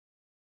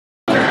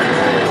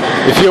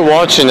If you're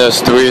watching this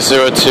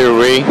 302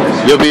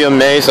 you'll be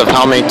amazed of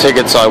how many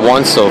tickets I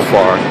won so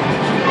far.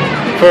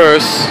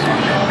 First,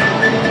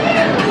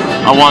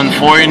 I won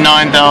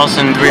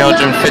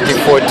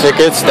 49,354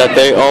 tickets that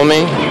they owe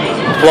me,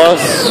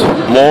 plus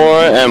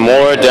more and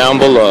more down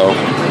below.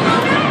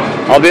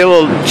 I'll be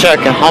able to check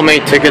how many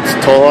tickets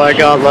total I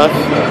got left,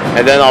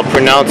 and then I'll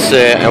pronounce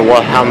it and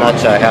how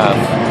much I have.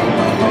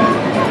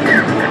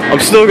 I'm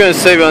still going to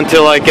save it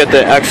until I get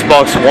the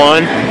Xbox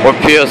One or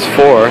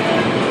PS4,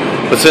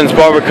 but since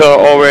Barbacoa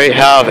already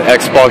have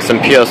Xbox and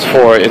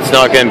PS4, it's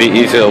not going to be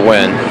easy to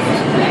win.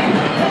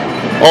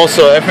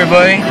 Also,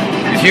 everybody,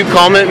 if you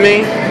comment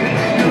me,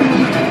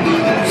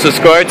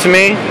 subscribe to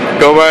me,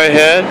 go right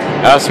ahead,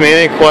 ask me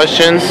any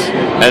questions,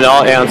 and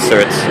I'll answer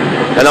it.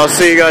 And I'll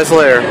see you guys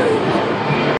later.